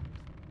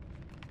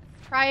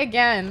 Try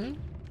again.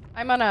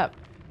 I'm on up.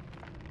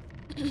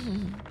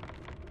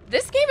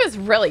 This game is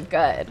really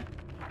good.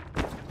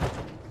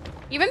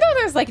 Even though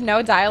there's like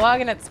no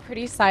dialogue and it's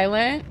pretty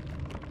silent,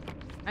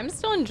 I'm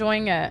still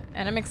enjoying it.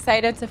 And I'm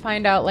excited to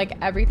find out like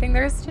everything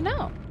there is to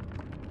know.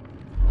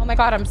 Oh my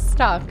God, I'm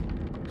stuck.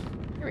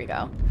 Here we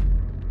go.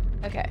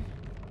 Okay.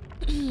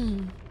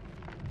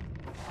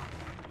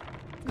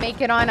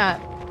 Make it on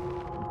up.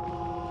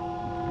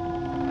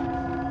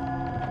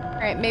 All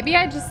right, maybe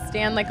I just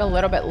stand like a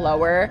little bit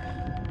lower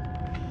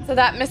so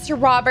that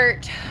Mr.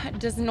 Robert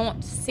does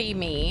not see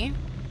me.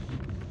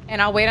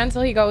 And I'll wait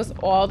until he goes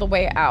all the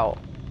way out.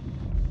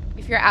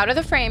 If you're out of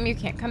the frame, you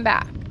can't come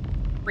back.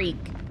 Freak.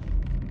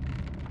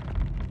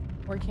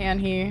 Or can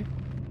he?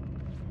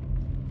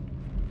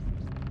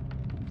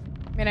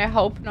 I mean, I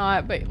hope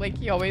not, but like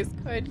he always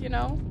could, you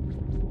know?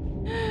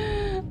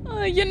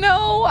 You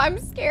know, I'm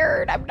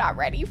scared. I'm not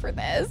ready for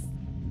this.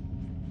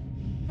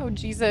 Oh,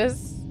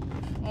 Jesus.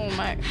 Oh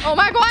my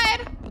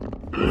God.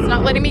 It's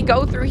not letting me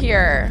go through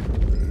here.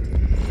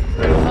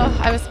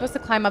 Ugh, I was supposed to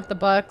climb up the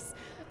books,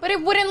 but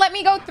it wouldn't let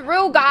me go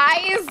through,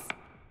 guys.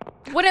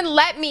 Wouldn't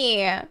let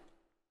me.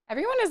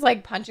 Everyone is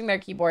like punching their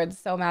keyboards,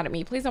 so mad at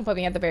me. Please don't put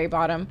me at the very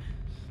bottom.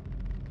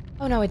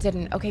 Oh, no, it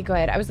didn't. Okay,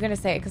 good. I was going to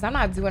say, because I'm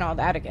not doing all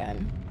that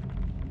again.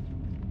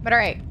 But all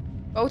right,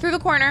 go through the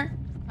corner.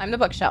 Climb the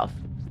bookshelf.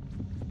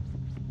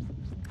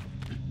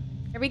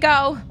 Here we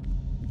go.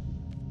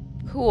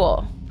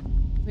 Cool.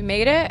 We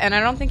made it, and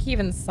I don't think he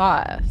even saw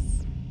us.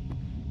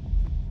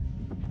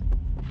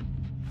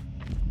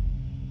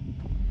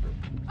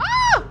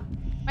 Ah!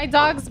 My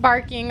dog's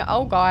barking.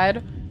 Oh,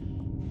 God.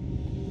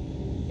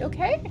 You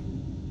okay?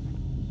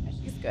 Yeah,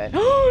 she's good.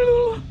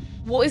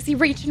 What is he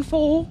reaching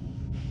for?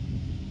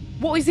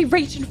 What is he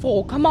reaching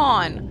for? Come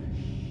on.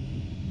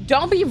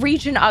 Don't be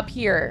reaching up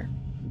here.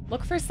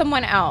 Look for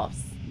someone else.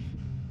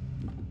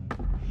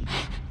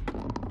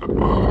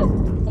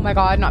 Oh my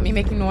God, not me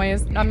making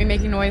noise. Not me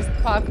making noise.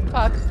 Fuck,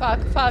 fuck, fuck,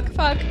 fuck,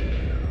 fuck.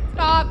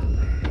 Stop.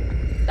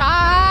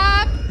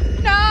 Stop.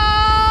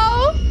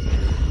 No.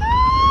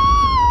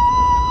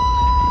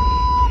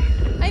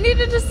 I need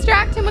to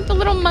distract him with the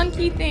little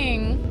monkey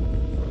thing.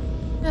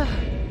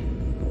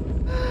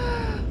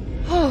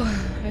 Oh,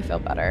 I feel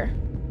better.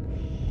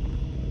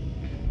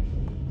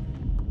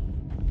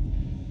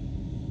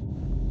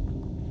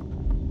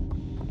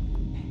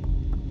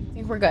 I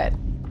think we're good.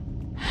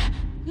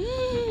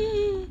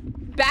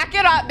 Back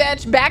it up,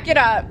 bitch. Back it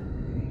up.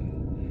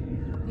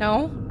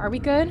 No? Are we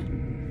good?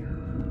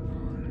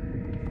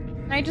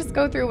 Can I just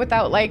go through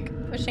without,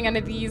 like, pushing any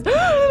of these?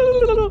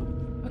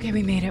 Okay,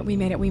 we made it. We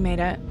made it. We made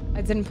it.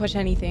 I didn't push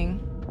anything.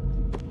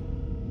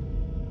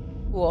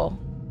 Cool.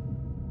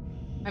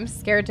 I'm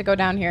scared to go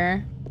down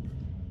here.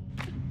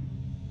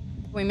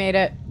 We made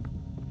it.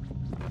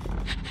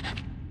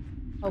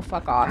 Oh,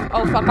 fuck off.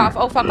 Oh, fuck off.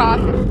 Oh, fuck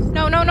off.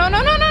 No, no, no, no, no, no,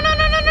 no, no, no,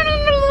 no, no,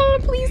 no,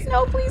 no. Please,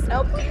 no, please,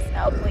 no, please,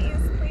 no, please,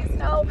 please,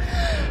 no.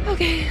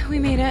 Okay, we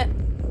made it.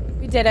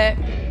 We did it.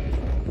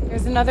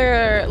 There's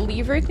another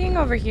lever thing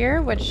over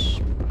here, which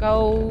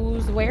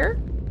goes where?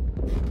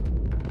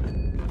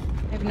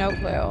 I have no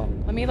clue.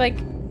 Let me, like,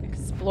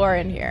 explore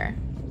in here.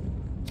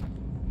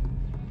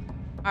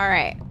 All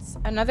right,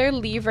 another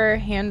lever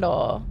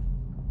handle,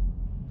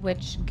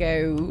 which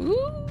goes...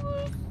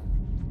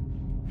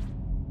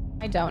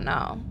 I don't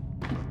know.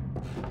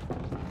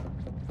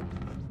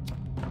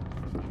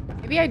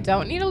 Maybe I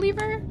don't need a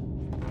lever?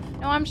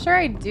 No, I'm sure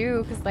I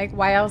do, because, like,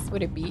 why else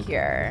would it be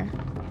here?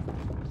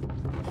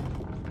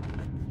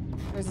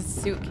 There's a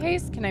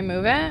suitcase. Can I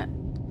move it?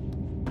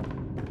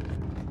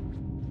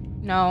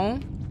 No.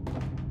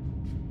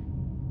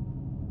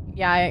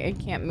 Yeah, I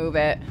can't move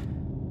it.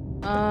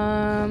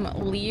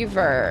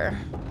 Lever.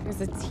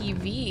 There's a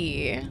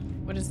TV.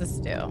 What does this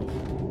do?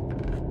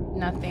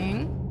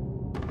 Nothing.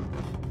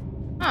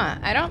 Huh,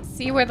 I don't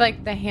see where,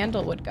 like, the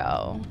handle would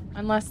go.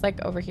 Unless,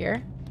 like, over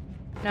here.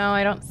 No,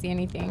 I don't see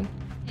anything.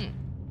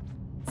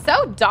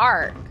 So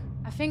dark.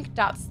 I think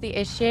that's the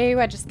issue.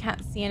 I just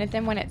can't see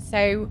anything when it's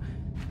so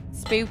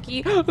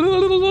spooky.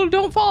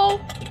 Don't fall.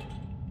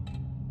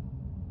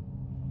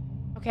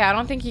 Okay, I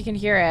don't think you can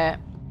hear it.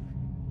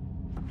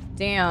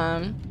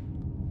 Damn.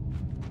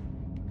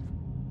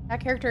 That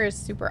character is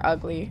super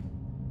ugly.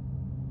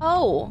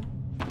 Oh.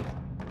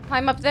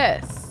 Climb up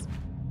this.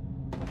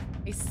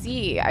 I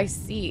see. I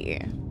see.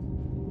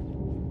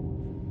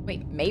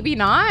 Wait, maybe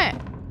not?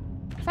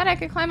 I thought I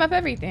could climb up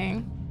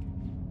everything.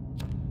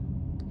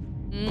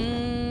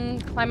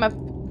 Climb up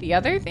the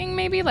other thing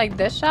maybe? Like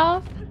this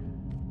shelf?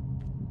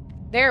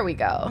 There we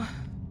go.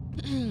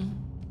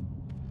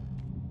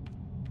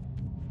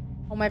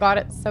 Oh my god,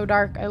 it's so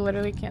dark. I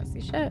literally can't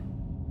see shit.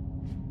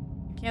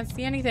 I can't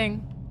see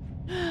anything.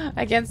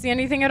 I can't see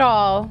anything at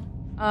all.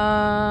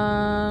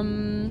 I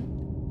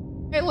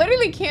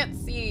literally can't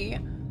see.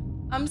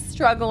 I'm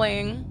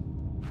struggling.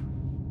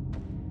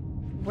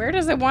 Where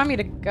does it want me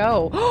to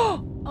go?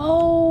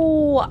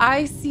 Oh,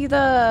 I see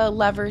the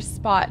lever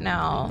spot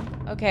now.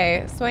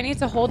 Okay, so I need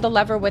to hold the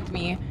lever with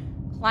me,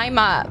 climb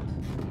up,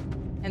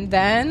 and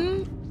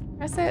then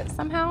press it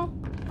somehow.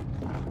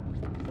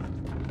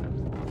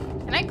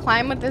 Can I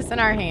climb with this in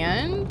our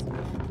hand?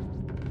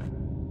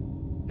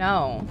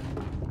 No.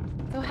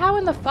 So how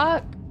in the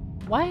fuck?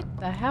 What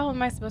the hell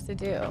am I supposed to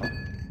do?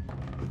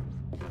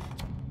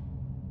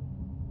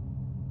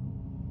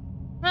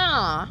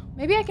 Huh.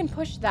 Maybe I can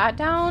push that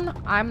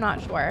down? I'm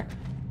not sure.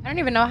 I don't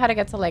even know how to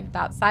get to, like,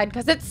 that side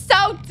because it's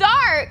so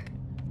dark.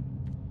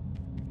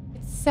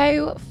 It's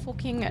so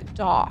fucking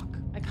dark.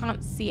 I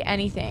can't see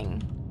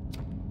anything.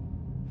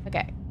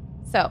 Okay.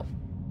 So,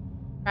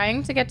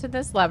 trying to get to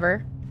this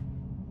lever,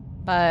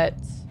 but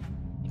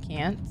I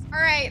can't. All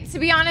right. To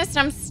be honest,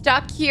 I'm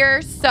stuck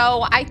here.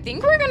 So, I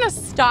think we're going to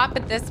stop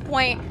at this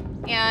point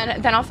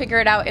and then I'll figure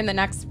it out in the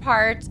next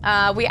part.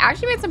 We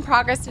actually made some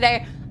progress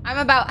today. I'm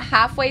about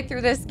halfway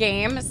through this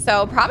game,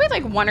 so probably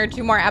like 1 or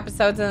 2 more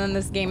episodes and then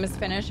this game is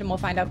finished and we'll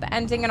find out the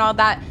ending and all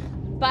that.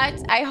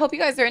 But I hope you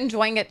guys are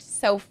enjoying it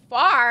so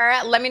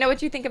far. Let me know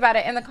what you think about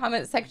it in the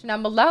comment section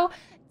down below.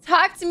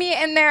 Talk to me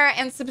in there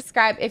and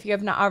subscribe if you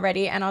have not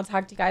already, and I'll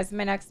talk to you guys in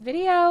my next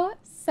video.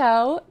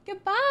 So,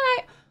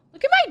 goodbye.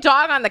 Look at my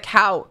dog on the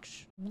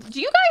couch.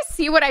 Do you guys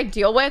see what I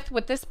deal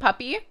with this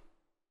puppy?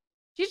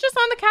 She's just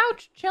on the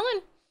couch,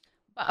 chilling.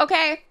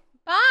 Okay,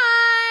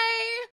 bye.